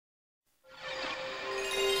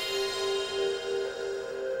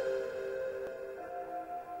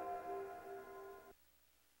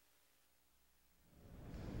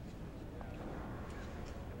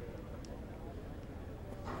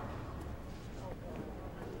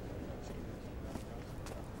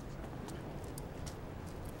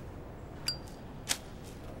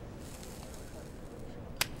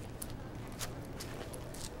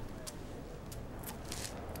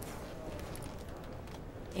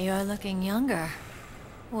You're looking younger.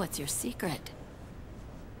 What's your secret?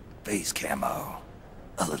 Base camo.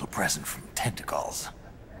 A little present from tentacles.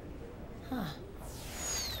 Huh.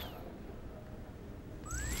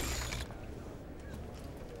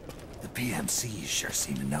 The PMCs sure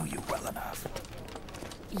seem to know you well enough.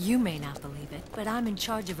 You may not believe it, but I'm in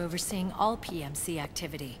charge of overseeing all PMC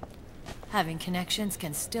activity. Having connections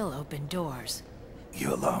can still open doors.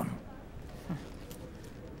 You alone?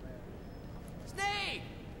 Snake!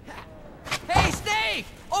 Hey, Snake!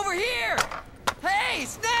 Over here! Hey,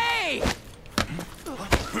 Snake!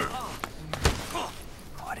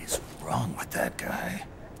 What is wrong with that guy?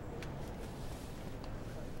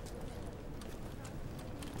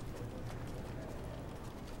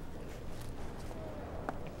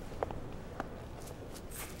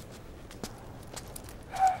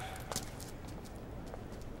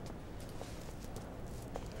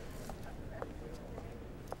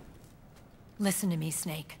 Listen to me,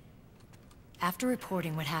 Snake. After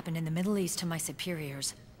reporting what happened in the Middle East to my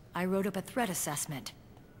superiors, I wrote up a threat assessment.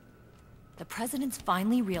 The President's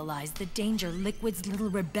finally realized the danger Liquid's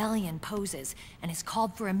little rebellion poses, and has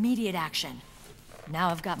called for immediate action. Now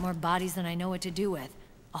I've got more bodies than I know what to do with.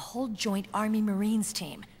 A whole joint Army-Marines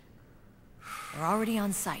team. We're already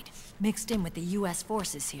on site, mixed in with the US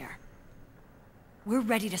forces here. We're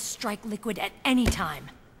ready to strike Liquid at any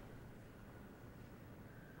time.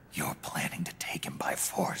 You're planning to take him by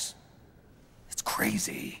force? It's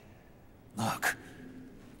crazy. Look,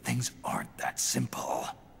 things aren't that simple.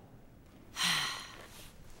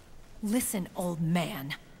 Listen, old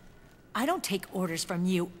man. I don't take orders from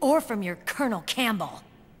you or from your Colonel Campbell.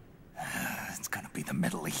 It's gonna be the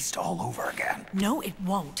Middle East all over again. No, it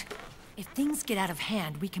won't. If things get out of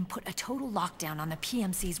hand, we can put a total lockdown on the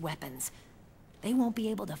PMC's weapons. They won't be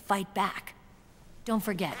able to fight back. Don't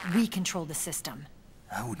forget, we control the system.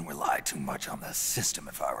 I wouldn't rely too much on the system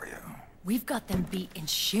if I were you. We've got them beat in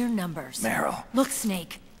sheer numbers. Meryl. Look,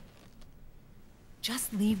 Snake.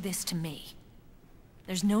 Just leave this to me.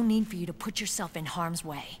 There's no need for you to put yourself in harm's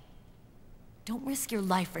way. Don't risk your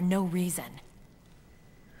life for no reason.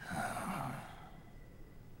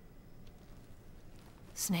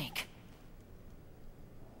 Snake.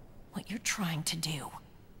 What you're trying to do,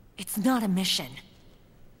 it's not a mission.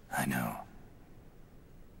 I know.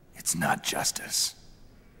 It's not justice.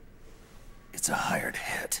 It's a hired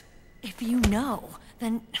hit. If you know,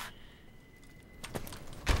 then...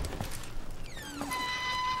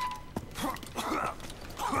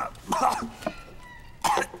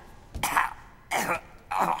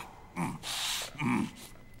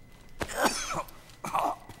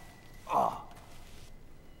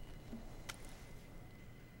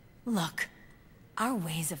 Look, our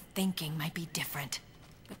ways of thinking might be different,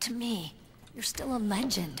 but to me, you're still a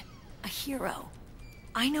legend, a hero.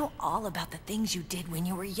 I know all about the things you did when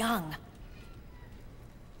you were young.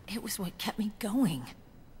 It was what kept me going.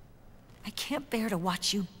 I can't bear to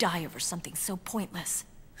watch you die over something so pointless.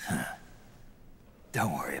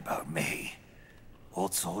 Don't worry about me.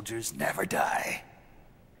 Old soldiers never die.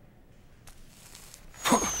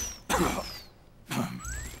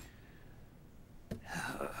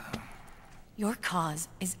 Your cause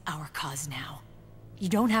is our cause now. You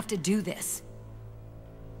don't have to do this.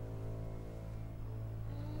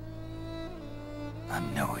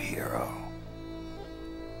 I'm no hero.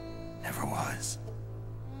 Never was.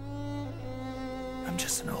 I'm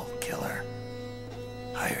just an old killer.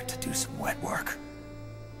 Hired to do some wet work.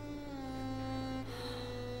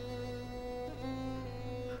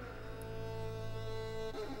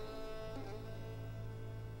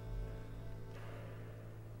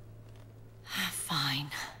 Fine.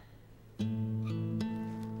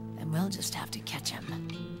 Then we'll just have to catch him.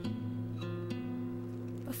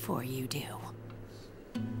 Before you do.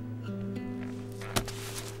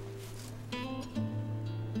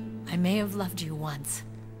 I may have loved you once.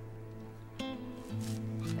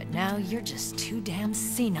 But now you're just too damn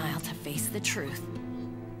senile to face the truth.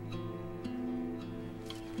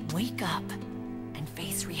 Wake up and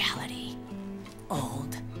face reality.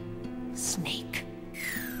 Old Snake.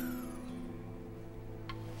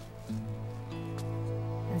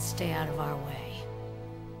 And stay out of our way.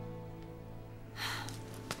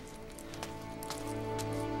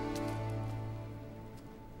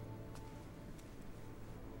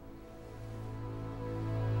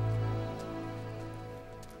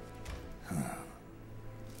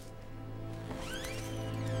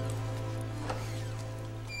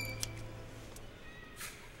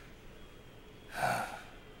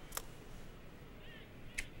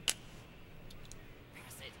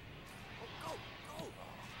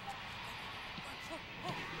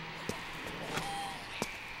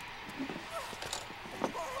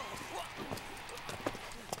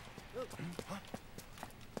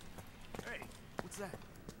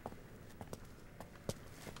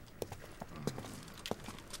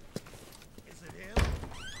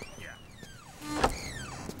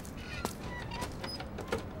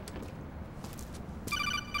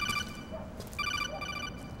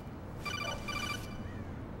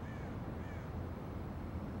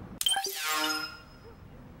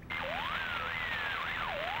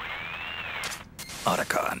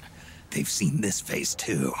 they've seen this face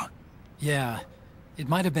too. Yeah, it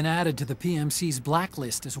might have been added to the PMC's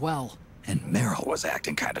blacklist as well. And Merrill was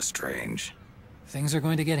acting kind of strange. Things are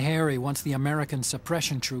going to get hairy once the American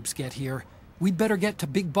suppression troops get here. We'd better get to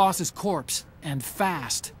Big Boss's corpse, and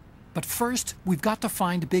fast. But first, we've got to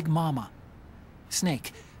find Big Mama.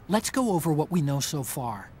 Snake, let's go over what we know so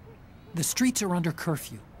far. The streets are under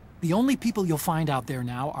curfew. The only people you'll find out there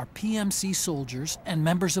now are PMC soldiers and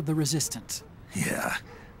members of the Resistance. Yeah,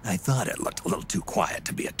 I thought it looked a little too quiet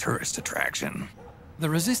to be a tourist attraction. The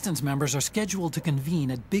Resistance members are scheduled to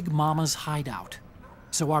convene at Big Mama's hideout.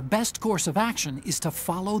 So our best course of action is to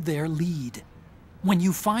follow their lead. When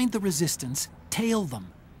you find the Resistance, tail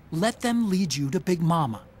them. Let them lead you to Big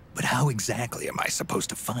Mama. But how exactly am I supposed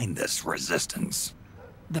to find this Resistance?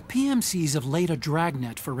 The PMCs have laid a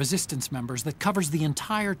dragnet for Resistance members that covers the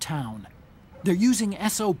entire town. They're using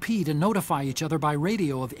SOP to notify each other by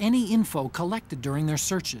radio of any info collected during their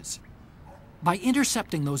searches. By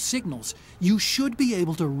intercepting those signals, you should be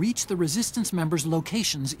able to reach the Resistance members'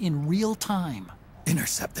 locations in real time.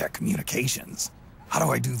 Intercept their communications? How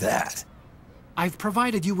do I do that? I've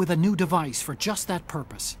provided you with a new device for just that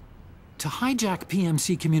purpose. To hijack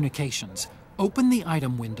PMC communications, open the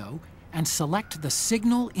item window and select the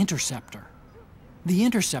Signal Interceptor. The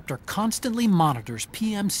interceptor constantly monitors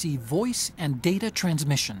PMC voice and data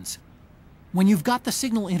transmissions. When you've got the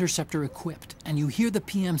Signal Interceptor equipped and you hear the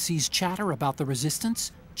PMC's chatter about the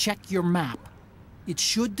Resistance, check your map. It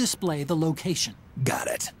should display the location. Got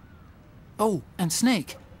it. Oh, and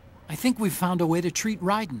Snake, I think we've found a way to treat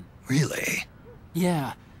Raiden. Really?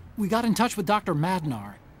 Yeah, we got in touch with Dr.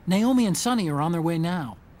 Madnar. Naomi and Sonny are on their way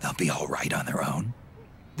now. They'll be all right on their own?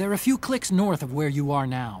 They're a few clicks north of where you are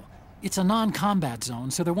now. It's a non-combat zone,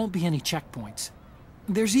 so there won't be any checkpoints.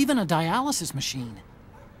 There's even a dialysis machine.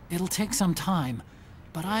 It'll take some time,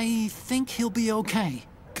 but I think he'll be okay.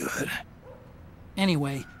 Good.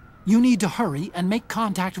 Anyway, you need to hurry and make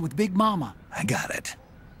contact with Big Mama. I got it.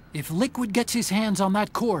 If Liquid gets his hands on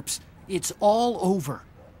that corpse, it's all over.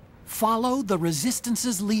 Follow the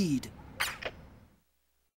Resistance's lead.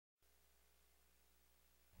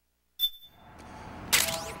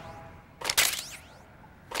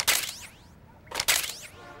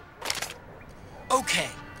 Okay,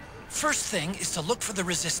 first thing is to look for the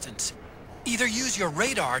Resistance. Either use your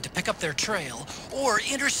radar to pick up their trail, or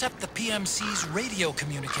intercept the PMC's radio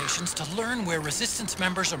communications to learn where Resistance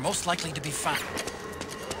members are most likely to be found.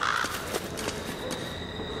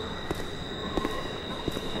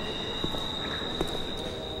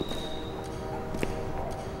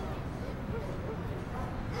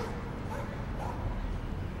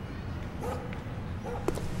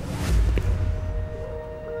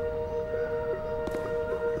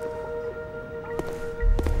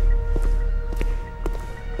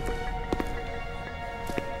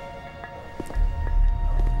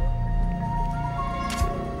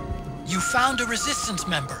 You found a Resistance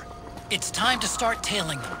member. It's time to start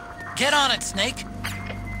tailing them. Get on it, Snake.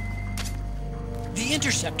 The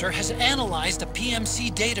Interceptor has analyzed a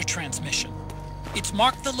PMC data transmission. It's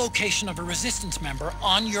marked the location of a Resistance member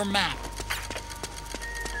on your map.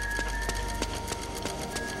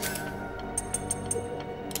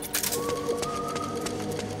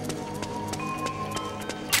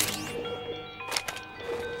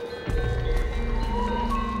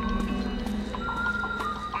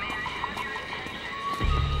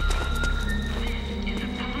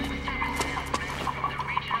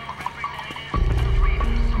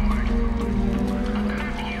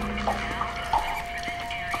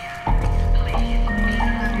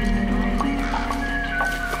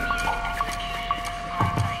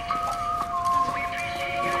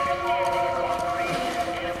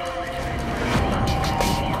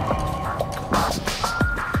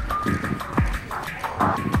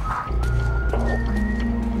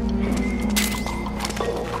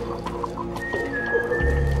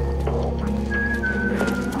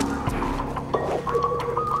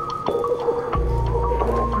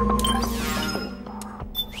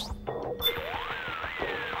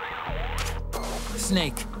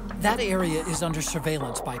 Snake, that area is under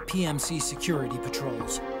surveillance by PMC security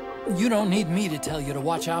patrols. You don't need me to tell you to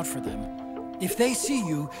watch out for them. If they see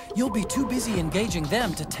you, you'll be too busy engaging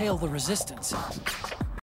them to tail the Resistance.